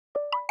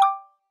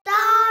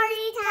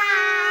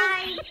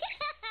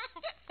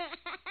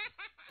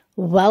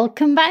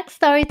Welcome back,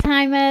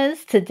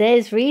 Storytimers!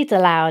 Today's read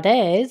aloud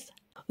is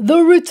The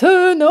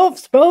Return of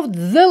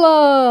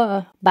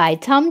Sproutzilla by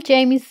Tom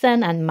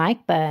Jamieson and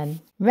Mike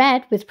Byrne,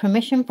 read with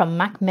permission from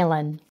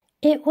Macmillan.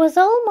 It was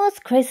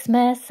almost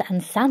Christmas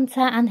and Santa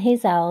and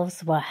his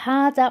elves were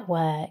hard at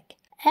work.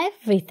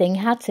 Everything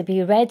had to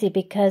be ready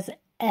because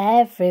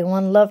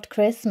everyone loved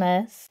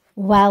Christmas.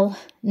 Well,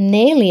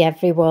 nearly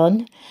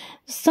everyone.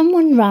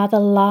 Someone rather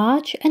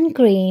large and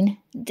green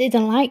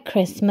didn't like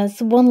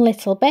Christmas one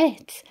little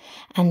bit,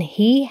 and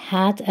he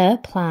had a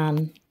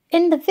plan.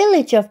 In the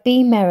village of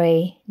Be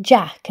Merry,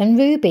 Jack and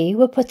Ruby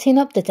were putting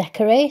up the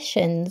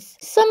decorations.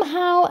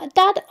 Somehow,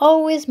 Dad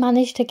always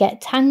managed to get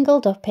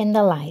tangled up in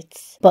the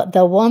lights. But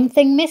the one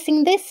thing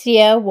missing this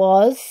year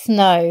was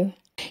snow.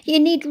 "You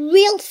need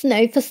real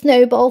snow for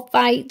snowball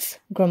fights,"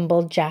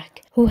 grumbled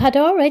Jack, who had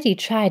already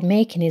tried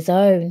making his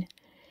own.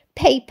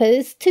 "Paper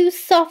is too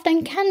soft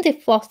and candy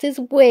floss is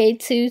way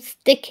too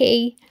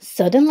sticky."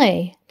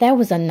 Suddenly, there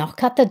was a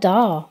knock at the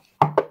door.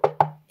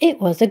 It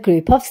was a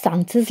group of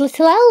Santa's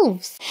little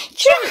elves.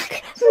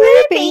 "Jack!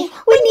 Ruby!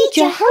 We need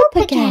your help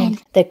again!"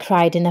 they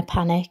cried in a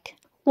panic.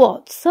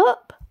 "What's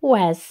up?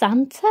 Where's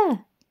Santa?"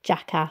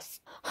 Jack asked.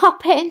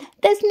 "Hop in,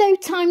 there's no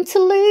time to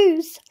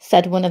lose,"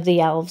 said one of the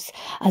elves,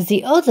 as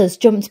the others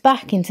jumped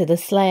back into the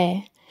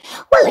sleigh.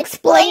 "We'll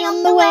explain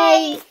on the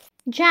way."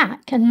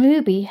 Jack and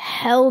Ruby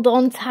held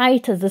on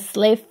tight as the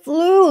sleigh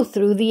flew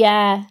through the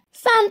air.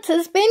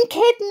 "Santa's been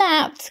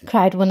kidnapped,"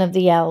 cried one of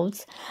the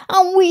elves,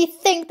 "and we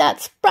think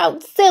that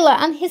Sproutzilla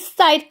and his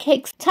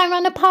sidekicks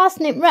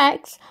Tyrannoparsnip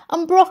Rex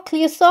and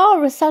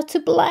Brochliosaurus are to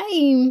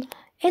blame."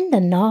 In the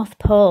North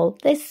Pole,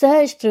 they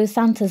searched through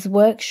Santa's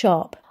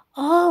workshop.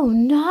 "Oh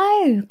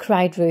no,"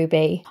 cried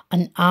Ruby.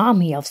 An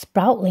army of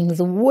sproutlings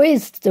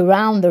whizzed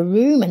around the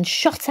room and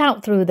shot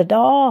out through the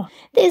door.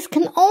 "This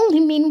can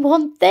only mean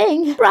one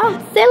thing.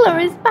 Sproutzilla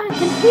is back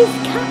and he's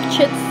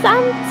captured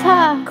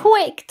Santa."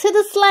 "Quick, to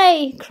the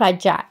sleigh,"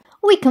 cried Jack.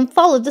 "We can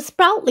follow the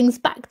sproutlings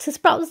back to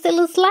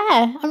Sproutzilla's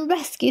lair and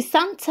rescue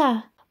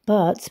Santa."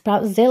 But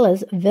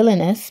Sproutzilla's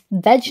villainous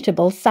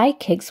vegetable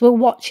sidekicks were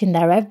watching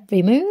their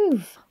every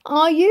move.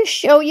 "Are you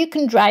sure you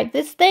can drive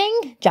this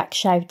thing?" Jack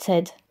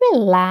shouted.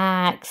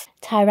 "Relax.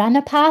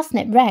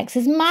 Tyrannoparsnip Rex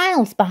is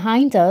miles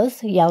behind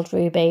us," yelled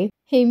Ruby.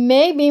 "He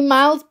may be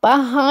miles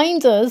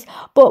behind us,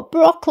 but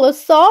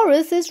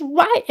Brochliosaurus is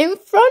right in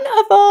front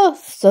of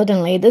us."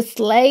 Suddenly the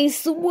sleigh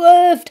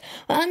swerved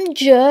and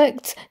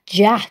jerked.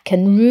 Jack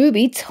and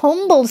Ruby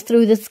tumbled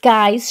through the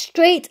sky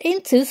straight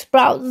into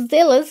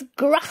Sproutzilla's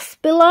grass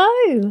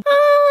below.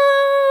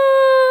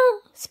 "Ah!"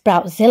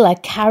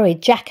 Sproutzilla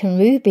carried Jack and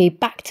Ruby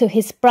back to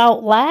his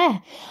sprout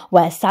lair,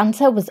 where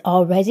Santa was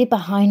already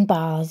behind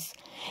bars.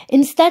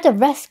 Instead of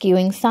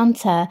rescuing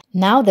Santa,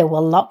 now they were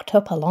locked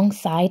up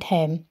alongside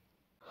him.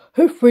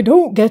 "If we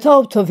don't get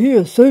out of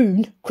here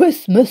soon,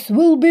 Christmas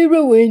will be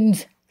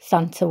ruined,"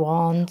 Santa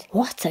warned.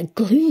 "What a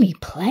gloomy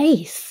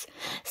place.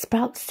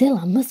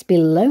 Sproutzilla must be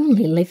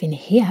lonely living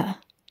here,"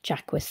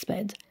 Jack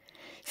whispered.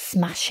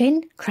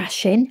 "Smashing,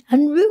 crashing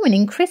and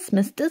ruining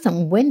Christmas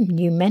doesn't win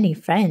you many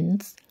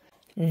friends."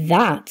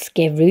 That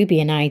gave Ruby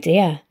an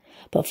idea,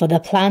 but for the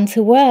plan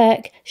to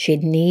work,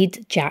 she'd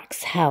need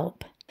Jack's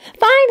help.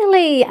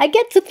 "Finally, I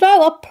get to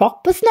throw a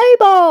proper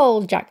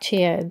snowball," Jack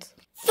cheered.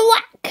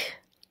 Thwack!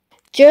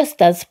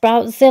 Just as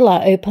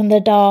Sproutzilla opened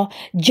the door,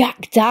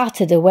 Jack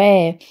darted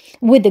away.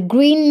 With the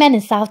green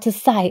menace out of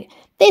sight,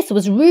 this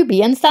was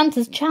Ruby and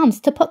Santa's chance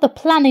to put the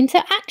plan into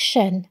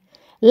action.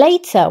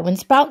 Later, when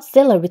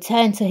Sproutzilla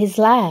returned to his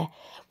lair,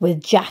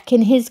 with Jack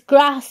in his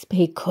grasp,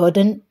 he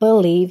couldn't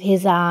believe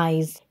his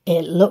eyes.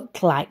 It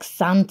looked like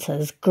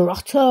Santa's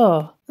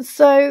grotto.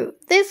 "So,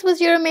 this was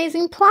your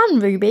amazing plan,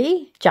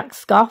 Ruby?" Jack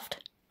scoffed.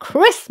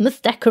 "Christmas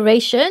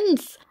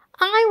decorations?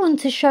 I want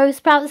to show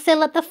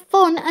Sproutzilla the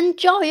fun and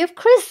joy of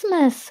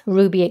Christmas,"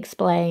 Ruby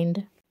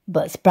explained.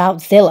 But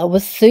Sproutzilla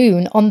was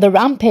soon on the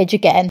rampage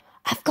again.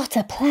 "I've got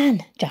a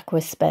plan," Jack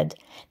whispered.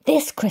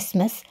 "This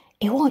Christmas,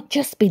 it won't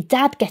just be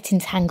Dad getting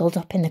tangled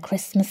up in the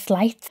Christmas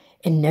lights."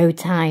 In no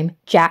time,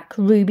 Jack,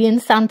 Ruby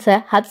and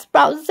Santa had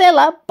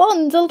Sproutzilla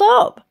bundled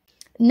up.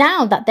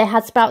 Now that they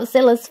had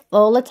Sproutzilla's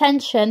full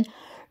attention,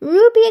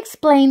 Ruby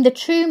explained the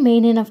true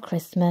meaning of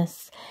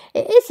Christmas.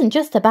 It isn't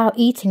just about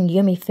eating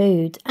yummy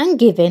food and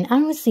giving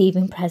and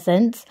receiving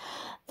presents,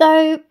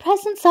 though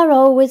presents are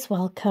always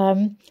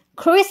welcome.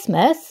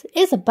 Christmas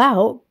is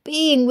about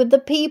being with the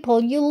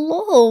people you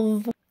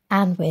love.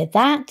 And with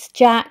that,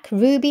 Jack,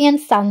 Ruby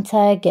and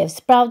Santa gave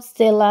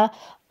Sproutzilla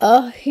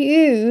a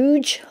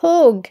huge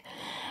hug,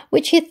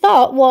 which he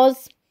thought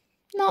was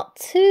not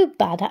too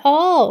bad at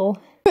all.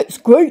 "It's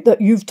great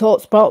that you've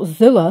taught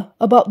Sproutzilla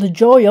about the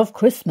joy of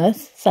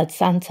Christmas," said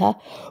Santa,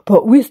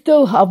 "but we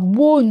still have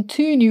one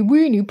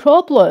teeny-weeny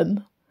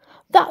problem.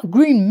 That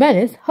green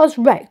menace has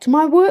wrecked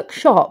my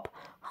workshop.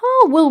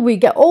 How will we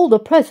get all the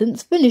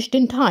presents finished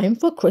in time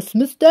for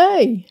Christmas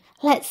Day?"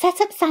 "Let's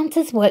set up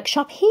Santa's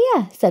workshop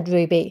here," said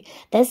Ruby.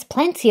 "There's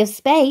plenty of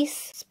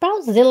space."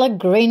 Sproutzilla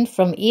grinned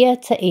from ear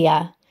to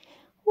ear.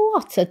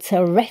 What a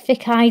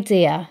terrific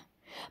idea.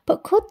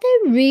 But could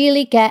they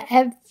really get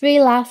every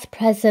last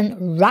present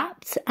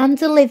wrapped and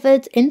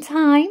delivered in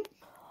time?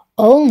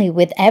 Only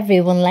with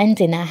everyone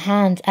lending a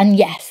hand, and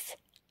yes,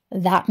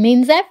 that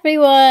means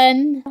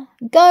everyone.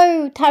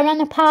 Go,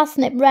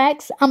 Tyrannoparsnip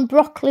Rex and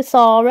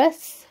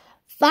Broccolisaurus.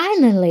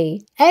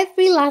 Finally,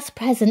 every last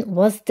present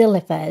was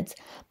delivered,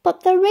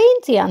 but the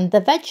reindeer and the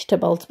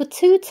vegetables were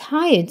too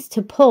tired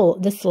to pull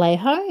the sleigh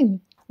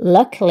home.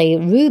 Luckily,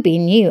 Ruby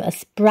knew a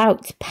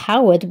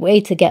Sprout-powered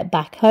way to get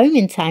back home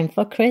in time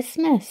for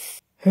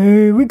Christmas.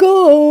 Here we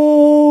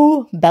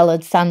go,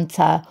 bellowed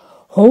Santa.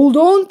 Hold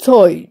on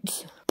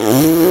tight.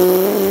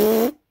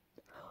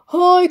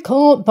 I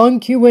can't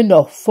thank you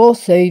enough for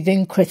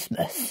saving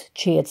Christmas,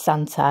 cheered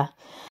Santa.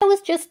 It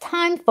was just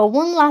time for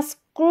one last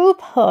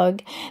group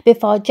hug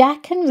before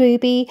Jack and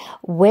Ruby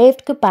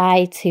waved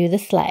goodbye to the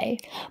sleigh.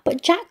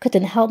 But Jack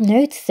couldn't help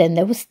noticing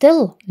there was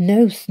still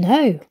no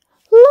snow.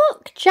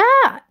 Look,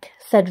 Jack,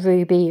 said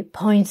Ruby,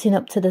 pointing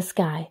up to the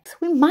sky.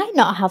 We might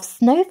not have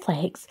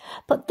snowflakes,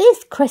 but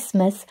this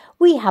Christmas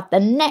we have the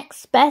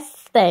next best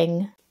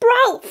thing.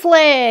 Sprout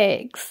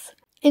flakes!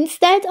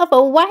 Instead of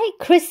a white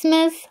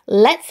Christmas,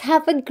 let's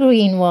have a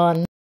green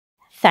one.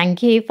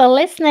 Thank you for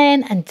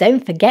listening, and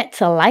don't forget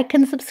to like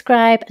and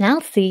subscribe, and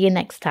I'll see you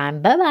next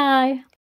time. Bye-bye.